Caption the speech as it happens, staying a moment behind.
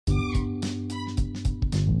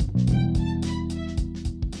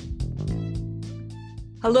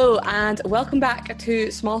Hello and welcome back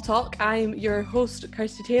to Small Talk. I'm your host,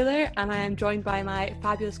 Kirsty Taylor, and I am joined by my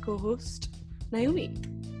fabulous co-host, Naomi.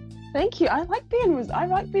 Thank you. I like being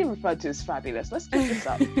referred to as fabulous. Let's keep this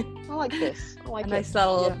up. I like this. I like a it. nice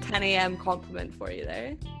little 10 a.m. compliment for you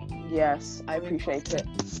there. Yes, I appreciate it.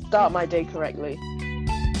 Start my day correctly.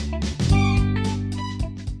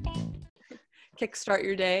 Kickstart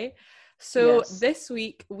your day. So Yes. This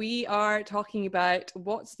week we are talking about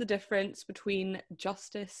what's the difference between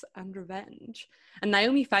justice and revenge. And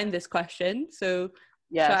Naomi found this question, so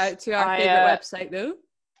shout out to our favourite website though.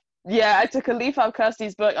 Yeah, I took a leaf out of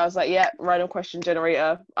Kirsty's book. I was like, yeah, random question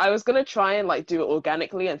generator. I was going to try and do it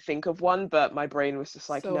organically and think of one, but my brain was just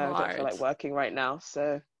like, So no, I hard. don't feel like working right now.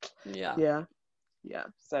 So Yeah.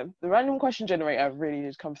 So the random question generator really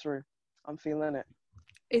did come through. I'm feeling it.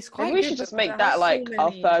 It's quite Maybe we good, should just but make it that has like so our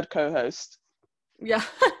many... third co-host. Yeah.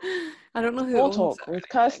 I don't know who Small owns Talk it with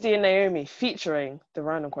Kirsty and Naomi featuring the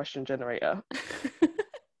random question generator.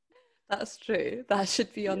 That's true. That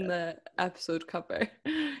should be on the episode cover.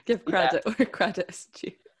 Give credit where credit is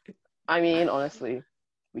due. I mean, honestly,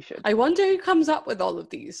 we should. I wonder who comes up with all of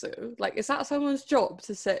these though. Like, is that someone's job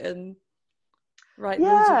to sit and write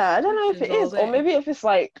loads of I don't know if it is, or day? maybe if it's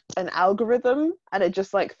like an algorithm and it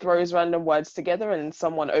just like throws random words together and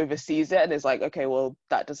someone oversees it and is like, okay, well,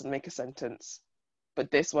 that doesn't make a sentence,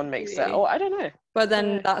 but this one makes sense. Oh, I don't know. But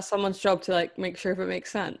then that's someone's job to like make sure if it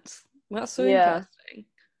makes sense. That's so interesting.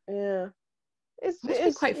 Yeah. It must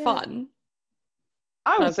be quite fun.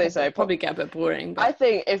 I would say so. Probably get a bit boring. But... I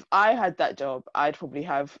think if I had that job, I'd probably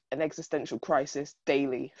have an existential crisis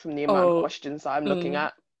daily from the amount of questions that I'm looking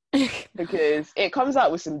at. Because it comes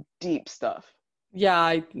out with some deep stuff. Yeah,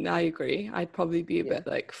 I agree. I'd probably be a bit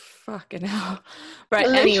like, fucking hell. Right,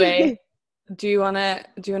 anyway, do you wanna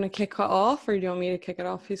kick it off, or do you want me to kick it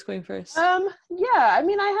off? Who's going first? Yeah, I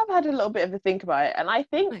mean, I have had a little bit of a think about it, and I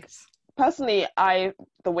think personally,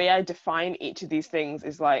 the way I define each of these things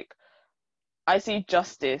is like, I see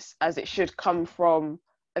justice as it should come from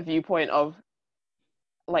a viewpoint of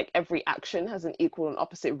like every action has an equal and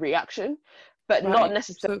opposite reaction, but not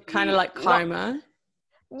necessarily... So kind of like karma.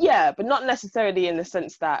 But not necessarily in the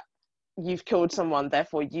sense that you've killed someone,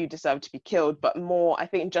 therefore you deserve to be killed, but more, I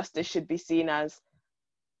think justice should be seen as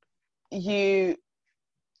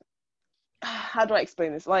how do I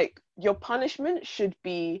explain this? Like, your punishment should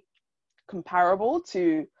be comparable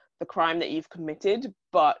to the crime that you've committed,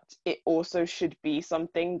 but it also should be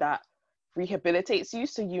something that rehabilitates you,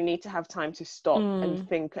 so you need to have time to stop and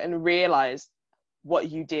think and realize what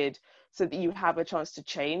you did so that you have a chance to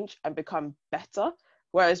change and become better.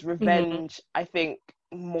 Whereas revenge, I think,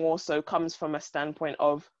 more so comes from a standpoint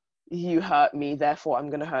of, you hurt me, therefore I'm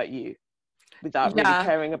going to hurt you, without really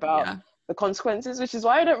caring about the consequences, which is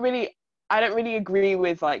why I don't really agree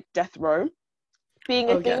with like death row being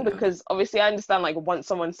a thing, because obviously I understand like once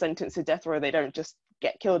someone's sentenced to death row, they don't just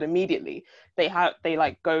get killed immediately. They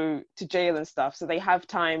like go to jail and stuff, so they have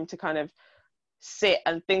time to kind of sit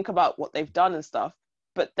and think about what they've done and stuff,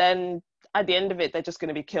 but then at the end of it they're just going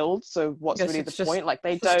to be killed, so what's really the point? Like,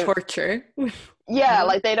 they don't torture.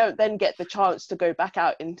 Like they don't then get the chance to go back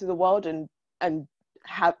out into the world and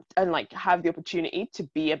have the opportunity to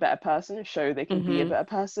be a better person and show they can be a better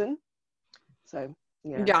person. So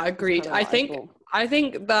agreed. I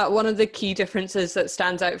think that one of the key differences that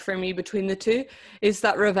stands out for me between the two is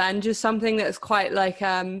that revenge is something that's quite like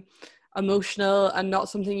emotional and not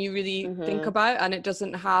something you really think about, and it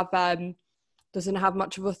doesn't have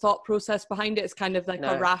much of a thought process behind it. It's kind of like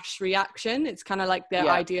a rash reaction. It's kind of like the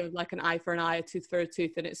idea of like an eye for an eye, a tooth for a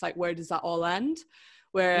tooth, and it's like, where does that all end?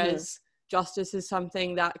 Whereas justice is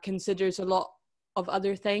something that considers a lot of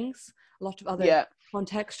other things, a lot of other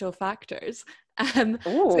contextual factors.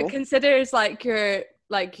 So it considers like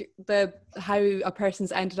how a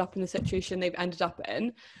person's ended up in the situation they've ended up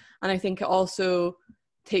in, and I think it also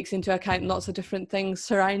takes into account lots of different things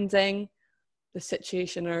surrounding the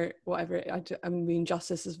situation or whatever. I mean,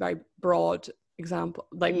 justice is a very broad example,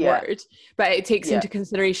 word, but it takes into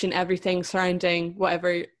consideration everything surrounding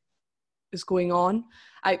whatever is going on.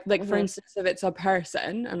 For instance, if it's a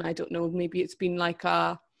person, and I don't know, maybe it's been like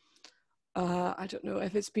I don't know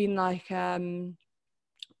if it's been like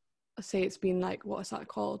say it's been like, what is that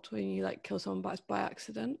called when you like kill someone by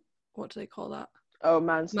accident? What do they call that? Oh,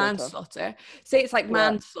 manslaughter. Manslaughter. Say it's like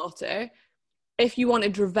manslaughter. If you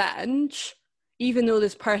wanted revenge, even though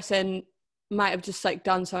this person might have just like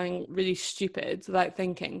done something really stupid without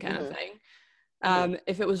thinking kind of thing,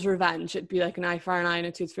 if it was revenge, it'd be like an eye for an eye and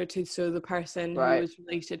a tooth for a tooth, so the person who was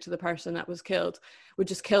related to the person that was killed would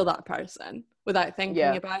just kill that person. without thinking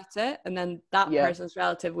Yeah. about it, and then that Yeah. person's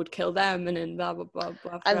relative would kill them, and then blah blah blah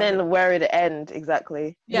blah And forever. then where would it end?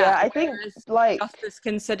 Exactly. Yeah, Yeah, I think whereas like justice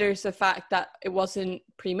considers the fact that it wasn't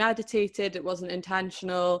premeditated, it wasn't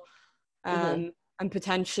intentional, mhm. and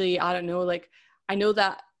potentially, I don't know, like, I know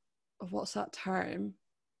that, what's that term?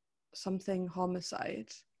 Something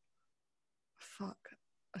homicide. Fuck.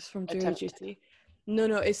 It's from jury Attempt. duty. No,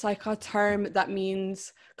 it's like a term that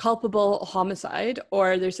means culpable homicide,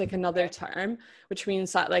 or there's like another term which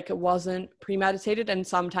means that like it wasn't premeditated, and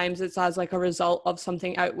sometimes it's as like a result of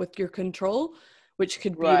something out with your control, which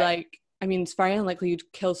could be Right. like, I mean, it's very unlikely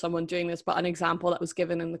you'd kill someone doing this, but an example that was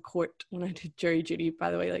given in the court when I did jury duty,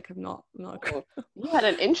 by the way, like I'm not a Oh, you had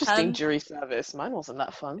an interesting um jury service. Mine wasn't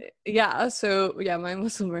that fun. yeah, so yeah, mine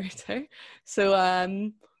was a murder.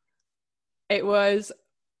 So it was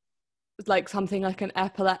like something like an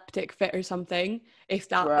epileptic fit or something, if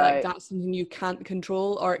that, like, Right. that's something you can't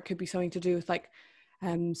control, or it could be something to do with like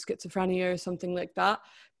schizophrenia or something like that,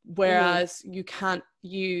 Mhm. whereas you can't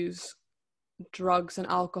use drugs and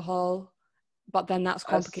alcohol, but then that's As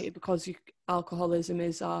complicated because alcoholism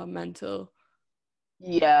is a mental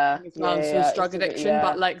yeah, thing as well, yeah, and yeah, so is yeah. drug It's a bit, addiction,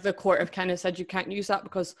 but yeah. like the court have kind of said you can't use that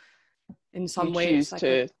because in You some way it's choose like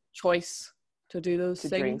a to choice to do those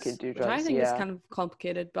drink and things, do which I drugs. think is Yeah. kind of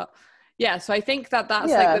complicated. But yeah, so I think that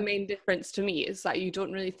that's like the Yeah. main difference to me, is that you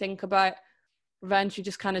don't really think about revenge, you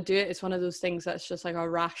just kind of do it. It's one of those things that's just like a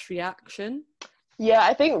rash reaction. Yeah,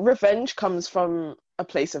 I think revenge comes from a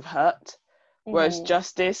place of hurt, whereas Mm-hmm.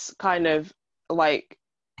 justice kind of like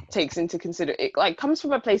takes into consider it, like comes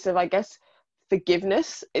from a place of, I guess,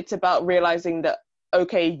 forgiveness. It's about realizing that,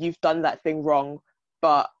 okay, you've done that thing wrong,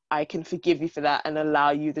 but I can forgive you for that and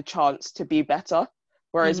allow you the chance to be better.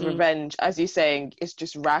 Whereas Mm-hmm. revenge, as you're saying, is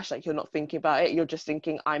just rash, like you're not thinking about it. You're just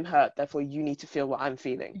thinking, I'm hurt, therefore you need to feel what I'm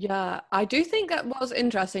feeling. Yeah, I do think that what's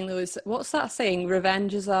interesting though is, what's that saying?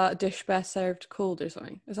 Revenge is a dish best served cold or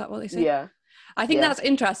something. Is that what they say? Yeah, I think yeah. that's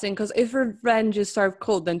interesting, because if revenge is served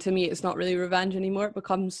cold, then to me it's not really revenge anymore. It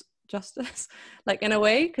becomes justice, like, in a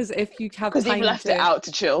way, because if you have Because you've time left it to, out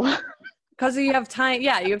to chill. because you have time,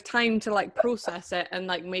 yeah, you have time to like process it and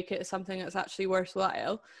like make it something that's actually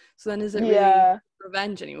worthwhile. So then is it really Yeah.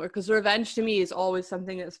 revenge anymore? Because revenge to me is always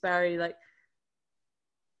something that's very like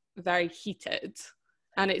very heated,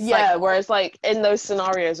 and it's like, Yeah, whereas like in those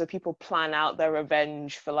scenarios where people plan out their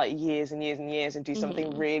revenge for like years and years and years and do something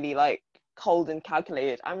mm-hmm. really like cold and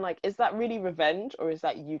calculated, I'm like, is that really revenge, or is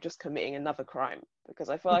that you just committing another crime? Because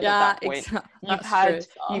I feel like at Yeah, that point exactly, you've that's true. had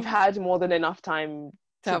So you've had more than enough time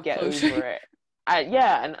to to have get closure. over it. And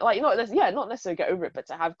yeah, and like not necessarily get over it, but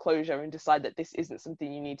to have closure and decide that this isn't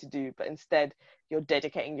something you need to do, but instead you're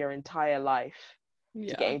dedicating your entire life to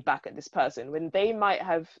Yeah. getting back at this person when they might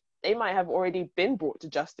have already been brought to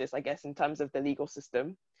justice, I guess, in terms of the legal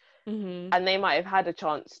system, Mm-hmm. and they might have had a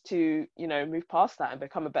chance to, move past that and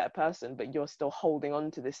become a better person, but you're still holding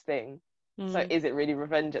on to this thing. So Mm. is it really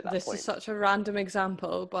revenge at that This is point? such a random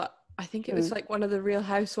example, but I think it was Mm, like one of the Real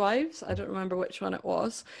Housewives. I don't remember which one it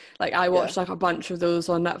was. Like, I yeah. watched like a bunch of those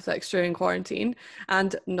on Netflix during quarantine,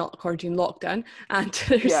 and not quarantine, lockdown. And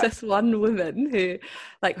there's Yeah. this one woman who,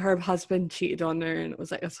 like, her husband cheated on her, and it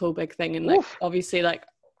was like this whole big thing. And like, Oof. obviously, like,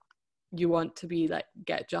 you want to be like,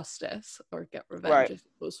 get justice or get revenge, Right. I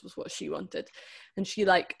suppose was what she wanted. And she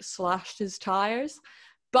like slashed his tires,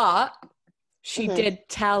 but she Hmm. did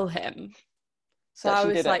tell him. So That I she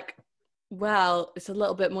was did it. like, well, it's a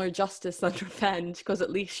little bit more justice than revenge, because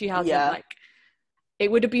at least she hasn't, Yeah. like,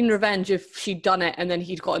 it would have been revenge if she'd done it and then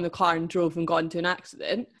he'd got in the car and drove and got into an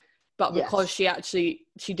accident. But because Yes.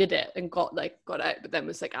 she did it and got out, but then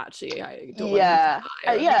was like, actually, I don't want him to Yeah.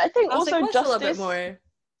 die or Yeah. whatever. I think I was like, also well, that's a little bit justice. more.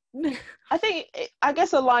 I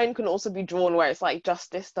guess a line can also be drawn where it's like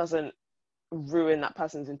justice doesn't ruin that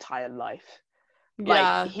person's entire life. Like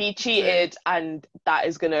Yeah, he true. cheated and that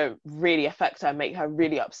is going to really affect her, make her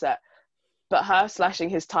really upset, but her slashing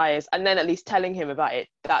his tires and then at least telling him about it,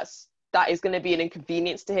 that is going to be an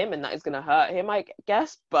inconvenience to him and that is going to hurt him, I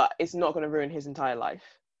guess, but it's not going to ruin his entire life.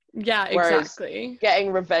 Yeah, Whereas exactly.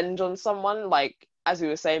 getting revenge on someone, like as we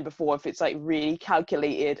were saying before, if it's like really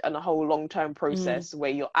calculated and a whole long-term Mm. process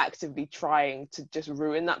where you're actively trying to just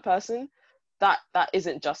ruin that person, that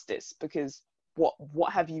isn't justice, because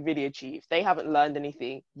what have you really achieved? They haven't learned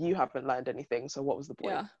anything, you haven't learned anything, so what was the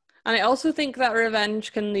point? Yeah. And I also think that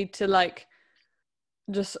revenge can lead to like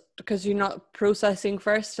just because you're not processing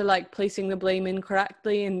first to like placing the blame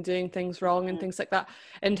incorrectly and doing things wrong and things like that,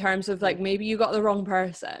 in terms of like maybe you got the wrong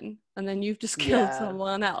person and then you've just killed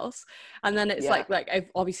someone else, and then it's like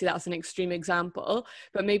obviously that's an extreme example,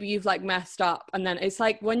 but maybe you've like messed up, and then it's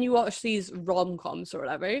like when you watch these rom-coms or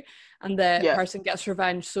whatever and the person gets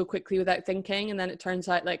revenge so quickly without thinking, and then it turns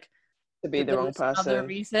out like to be the wrong person, another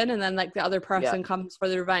reason, and then like the other person comes for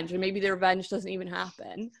the revenge, and maybe the revenge doesn't even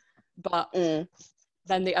happen, but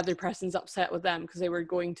then the other person's upset with them because they were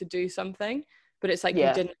going to do something, but it's like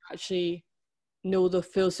you didn't actually know the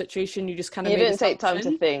full situation, you just kind of didn't take time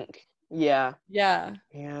to think. Yeah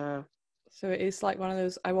So it is like one of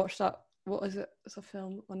those. I watched that, what is it, it's a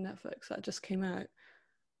film on Netflix that just came out.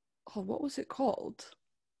 Oh, what was it called?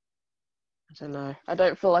 I don't know. I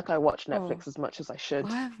don't feel like I watch Netflix as much as I should.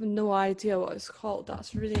 I have no idea what it's called.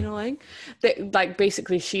 That's really annoying. Like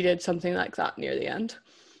basically she did something like that near the end,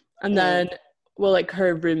 and then like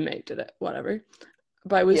her roommate did it, whatever.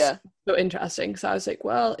 But it was so interesting because I was like,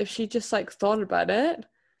 well, if she just like thought about it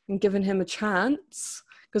and given him a chance,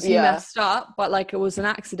 because he messed up, but like it was an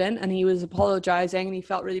accident and he was apologizing and he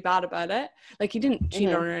felt really bad about it. Like he didn't cheat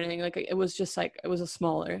on her or anything. Like it was just like, it was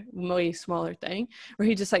a way smaller thing where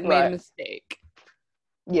he just like made a mistake.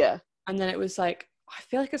 Yeah. And then it was like, I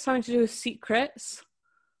feel like it's something to do with secrets.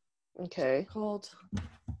 Okay. Called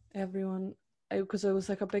everyone, because it was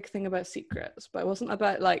like a big thing about secrets, but it wasn't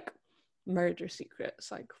about like murder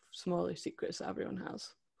secrets, like smaller secrets that everyone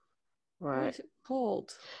has. Right. What is it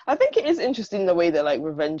called? I think it is interesting the way that like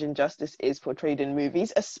revenge and justice is portrayed in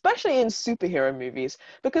movies, especially in superhero movies,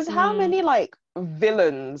 because how many like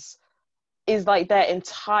villains is like their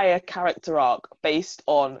entire character arc based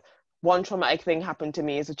on one traumatic thing happened to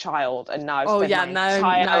me as a child, and now I've spent my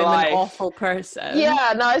entire now life. I'm an awful person.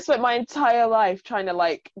 Yeah, now I spent my entire life trying to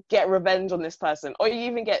like get revenge on this person. Or you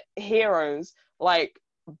even get heroes like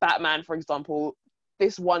Batman, for example.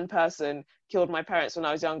 This one person killed my parents when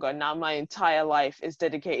I was younger, and now my entire life is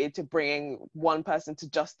dedicated to bringing one person to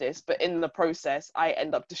justice. But in the process, I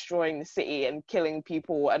end up destroying the city and killing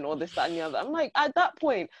people and all this, that, and the other. I'm like, at that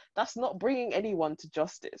point, that's not bringing anyone to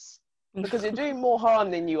justice, because you're doing more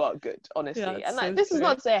harm than you are good, honestly. And like, this is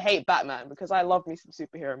not to say I hate Batman, because I love me some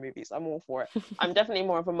superhero movies. I'm all for it. I'm definitely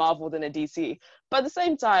more of a Marvel than a DC. But at the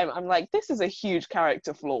same time, I'm like, this is a huge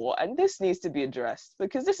character flaw, and this needs to be addressed,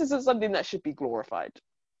 because this isn't something that should be glorified.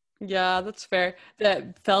 Yeah, that's fair.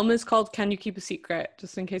 The film is called Can You Keep a Secret?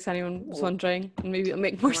 Just in case anyone was wondering. And maybe it'll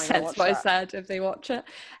make more sense what I said if they watch it.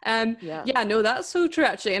 Yeah, no, that's so true,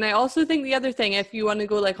 actually. And I also think the other thing, if you want to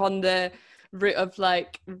go like on the route of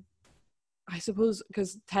like, I suppose,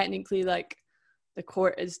 because technically like the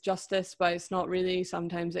court is justice, but it's not really.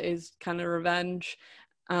 Sometimes it is kind of revenge.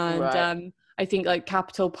 And I think like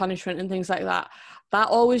capital punishment and things like that, that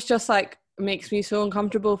always just like makes me so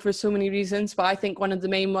uncomfortable for so many reasons. But I think one of the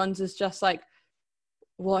main ones is just like,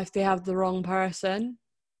 what if they have the wrong person,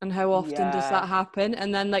 and how often does that happen?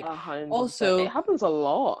 And then like 100%. also it happens a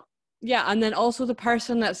lot. Yeah, and then also the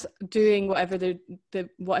person that's doing whatever the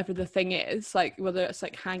whatever the thing is, like whether it's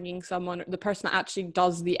like hanging someone, or the person that actually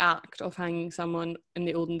does the act of hanging someone in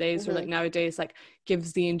the olden days or like nowadays, like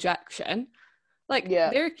gives the injection. Like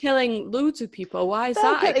they're killing loads of people. Why is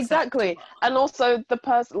that exactly? And also the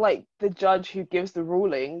person, like the judge who gives the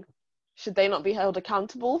ruling, should they not be held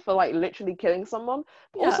accountable for like literally killing someone?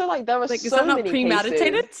 But also like there are like, so many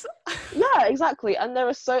premeditated cases. Yeah, exactly. And there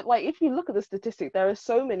are so like, if you look at the statistic, there are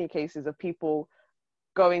so many cases of people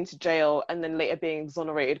going to jail and then later being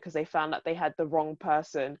exonerated because they found that they had the wrong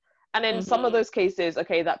person. And in some of those cases,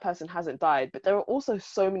 okay, that person hasn't died, but there are also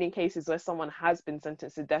so many cases where someone has been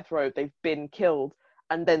sentenced to death row, they've been killed,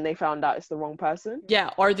 and then they found out it's the wrong person.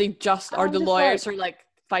 Yeah, or they just, or the lawyers are like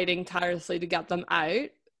fighting tirelessly to get them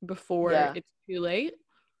out before it's too late.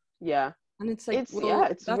 Yeah. And it's like, it's that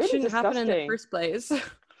really shouldn't disgusting. happen in the first place.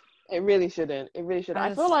 It really shouldn't. It really shouldn't.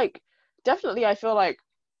 I feel like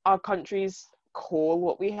our countries call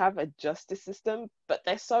what we have a justice system, but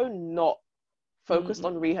they're so not focused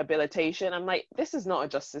on rehabilitation. I'm like, this is not a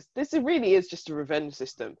justice. This really is just a revenge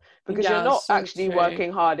system, because you're not actually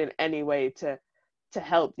working hard in any way to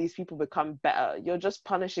help these people become better. You're just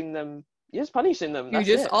punishing them. You're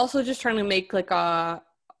just also just trying to make like a,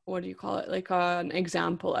 what do you call it, like an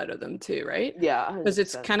example out of them too, right? Yeah, because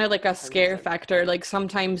it's kind of like a scare 100%. Factor. Like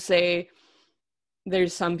sometimes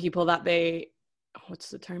there's some people that what's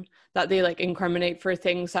the term, that they like incriminate for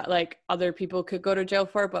things that like other people could go to jail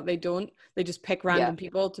for, but they don't. They just pick random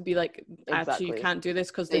people to be like, actually you can't do this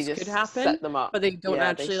because this could happen, set them up. But they don't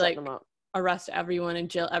actually like arrest everyone and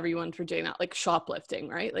jail everyone for doing that, like shoplifting,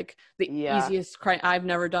 right? Like the Yeah. easiest crime. I've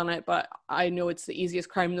never done it, but I know it's the easiest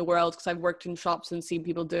crime in the world because I've worked in shops and seen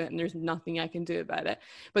people do it, and there's nothing I can do about it.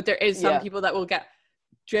 But there is some people that will get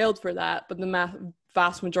jailed for that, but the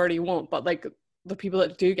vast majority won't. But like the people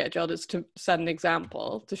that do get jailed, is to set an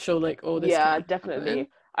example to show like, oh, this Yeah, can't definitely.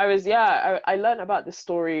 happen. I learned about this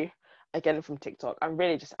story again from TikTok. I'm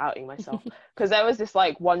really just outing myself because there was this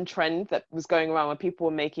like one trend that was going around where people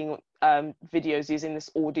were making videos using this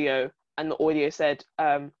audio, and the audio said,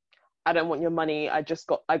 I don't want your money, I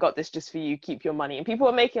got this just for you, keep your money. And people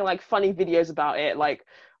were making like funny videos about it, like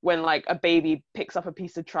when like a baby picks up a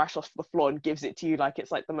piece of trash off the floor and gives it to you like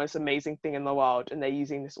it's like the most amazing thing in the world, and they're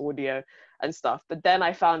using this audio and stuff. But then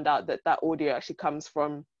I found out that that audio actually comes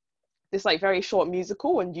from this like very short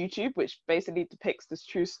musical on YouTube, which basically depicts this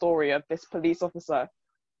true story of this police officer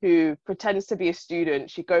who pretends to be a student.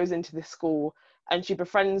 She goes into this school and she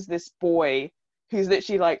befriends this boy who's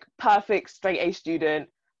literally like perfect straight A student,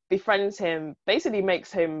 befriends him, basically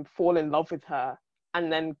makes him fall in love with her,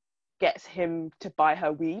 and then gets him to buy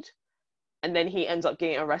her weed. And then he ends up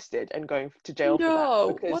getting arrested and going to jail for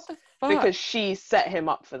that What the fuck? because she set him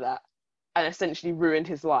up for that and essentially ruined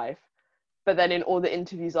his life. But then in all the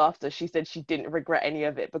interviews after, she said she didn't regret any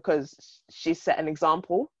of it because she set an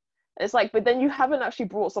example. And it's like, but then you haven't actually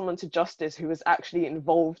brought someone to justice who was actually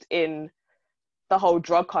involved in the whole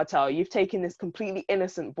drug cartel. You've taken this completely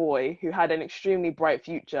innocent boy who had an extremely bright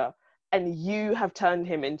future, and you have turned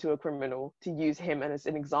him into a criminal to use him as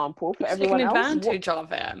an example for everyone taking else. Advantage of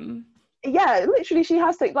him. Yeah, literally, she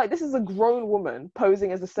has to, like, this is a grown woman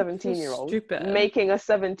posing as a 17-year-old, stupid. making a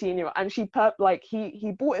 17-year-old, and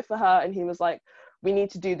he bought it for her, and he was like, we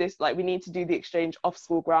need to do this, like, we need to do the exchange off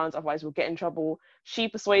school grounds, otherwise we'll get in trouble. She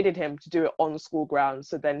persuaded him to do it on school grounds,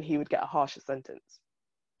 so then he would get a harsher sentence.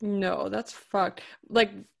 No, that's fucked.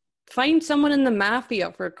 Like, find someone in the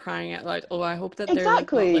mafia for crying out loud. Oh, I hope that they're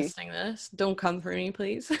like not listening to this. Don't come for me,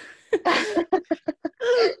 please.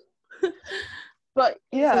 But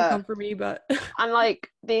yeah, don't come for me, but and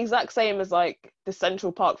like the exact same as like the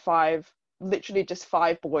Central Park Five, literally just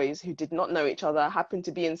 5 boys who did not know each other happened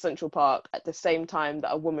to be in Central Park at the same time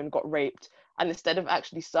that a woman got raped, and instead of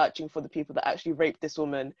actually searching for the people that actually raped this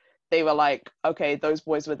woman, they were like, okay, those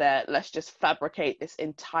boys were there, let's just fabricate this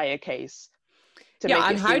entire case to make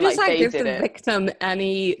it seem like they did it.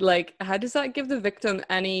 How does that give the victim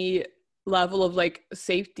any level of like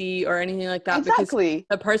safety or anything like that? Exactly. Because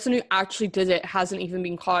the person who actually did it hasn't even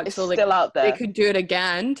been caught. It's so like still out there. They could do it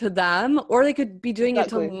again to them, or they could be doing it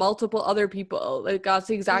to multiple other people. Like that's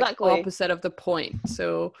the exact opposite of the point.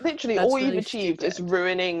 So literally all you've achieved is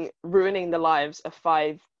ruining the lives of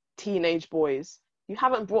 5 teenage boys. You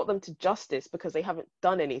haven't brought them to justice because they haven't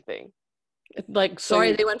done anything. Like,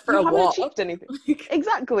 sorry, they went for a walk. You haven't achieved anything.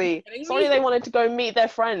 Exactly. Sorry, they wanted to go meet their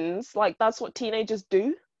friends. Like, that's what teenagers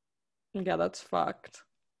do. Yeah, that's fucked.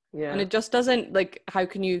 Yeah. And it just doesn't, like, how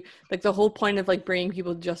can you, like, the whole point of, like, bringing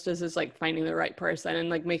people to justice is, like, finding the right person and,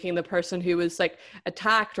 like, making the person who was, like,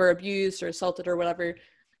 attacked or abused or assaulted or whatever,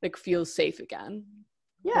 like, feel safe again.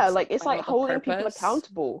 Yeah, like, it's like holding people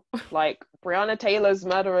accountable. Like, Breonna Taylor's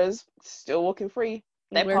murderers still walking free.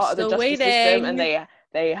 They're part of the justice system, and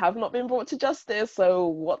they have not been brought to justice, so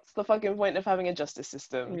what's the fucking point of having a justice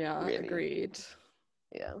system? Yeah, really? Agreed.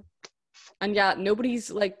 Yeah. And yeah,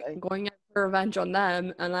 nobody's like going out for revenge on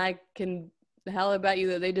them, and I can hell bet you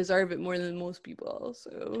that they deserve it more than most people. So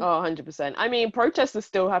 100%. I mean, protests are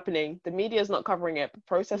still happening. The media's not covering it, but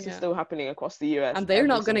protests are still happening across the US. And they're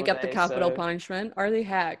not going to get the capital punishment, are they?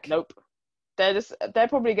 Heck. Nope. They're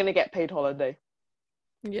probably going to get paid holiday.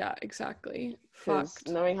 Yeah, exactly. Because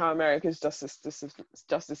knowing how America's justice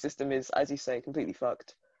system is, as you say, completely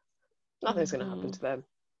fucked. Nothing's going to happen to them.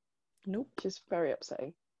 Nope. Which is very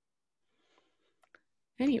upsetting.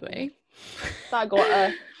 Anyway, that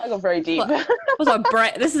got very deep.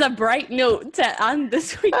 This is a bright note to end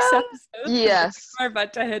this week's episode. Yes, we're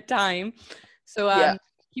about to hit time. So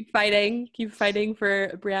keep fighting for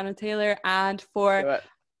Breonna Taylor, and for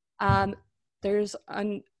there's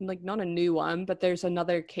not a new one, but there's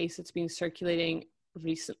another case that's been circulating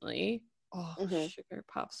recently. Sugar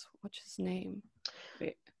Puffs. What's his name?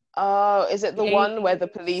 Wait. Is it the one where the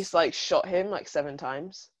police like shot him like 7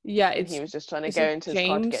 times? Yeah, he was just trying to go into his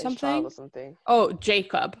car to get his child or something. Oh,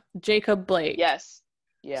 Jacob Blake. Yes.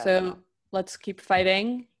 Yeah. So let's keep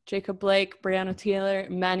fighting. Jacob Blake, Breonna Taylor,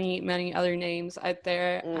 many other names out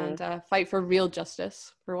there, and fight for real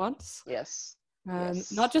justice for once. Yes.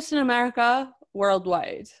 Not just in America,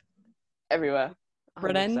 worldwide. Everywhere. 100%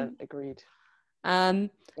 Britain. Agreed. We're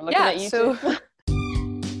looking at you so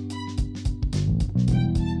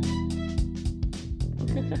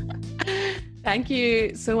thank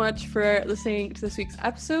you so much for listening to this week's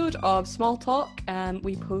episode of Small Talk.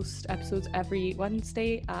 We post episodes every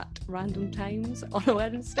Wednesday at random times on a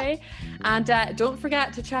Wednesday. And don't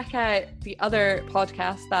forget to check out the other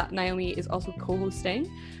podcast that Naomi is also co-hosting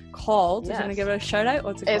called, yes. Do you want to give it a shout out?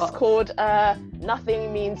 What's it called? It's called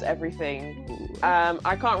Nothing Means Everything.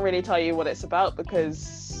 I can't really tell you what it's about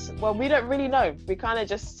because, well, we don't really know. We kind of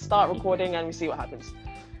just start recording and we see what happens.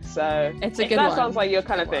 So it's a good that one. Sounds like your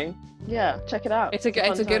kind of thing. Yeah, check it out. It's a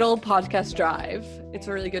good old podcast drive. It's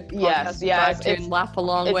a really good podcast to drive to and laugh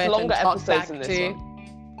along with and talk back to.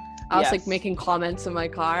 I was like making comments in my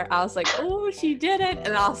car. I was like, oh, she did it.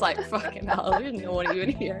 And I was like, fucking hell, there's no one even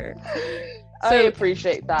here. So, I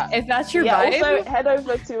appreciate that. If that's your vibe. Also head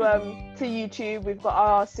over to YouTube. We've got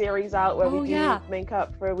our series out where we do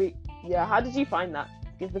makeup for a week. Yeah, how did you find that?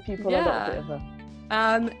 Give the people a little bit of a...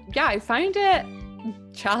 I found it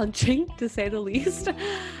challenging to say the least.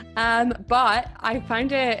 But I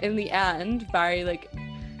found it in the end very like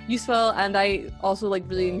useful, and I also like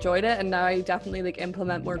really enjoyed it, and now I definitely like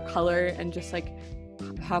implement more color and just like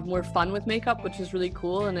have more fun with makeup, which is really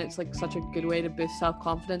cool. And it's like such a good way to boost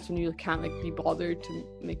self-confidence when you can't like be bothered to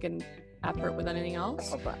make an effort with anything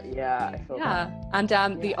else. I feel that. And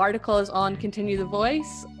the article is on Continue the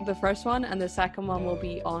Voice, the first one, and the second one will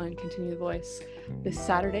be on Continue the Voice this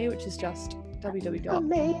Saturday, which is just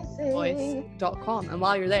www.voice.com. And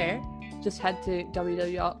while you're there, just head to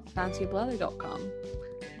www.fancyofleather.com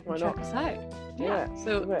and check us out.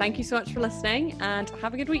 So thank you so much for listening, and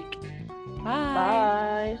have a good week.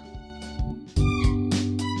 Bye.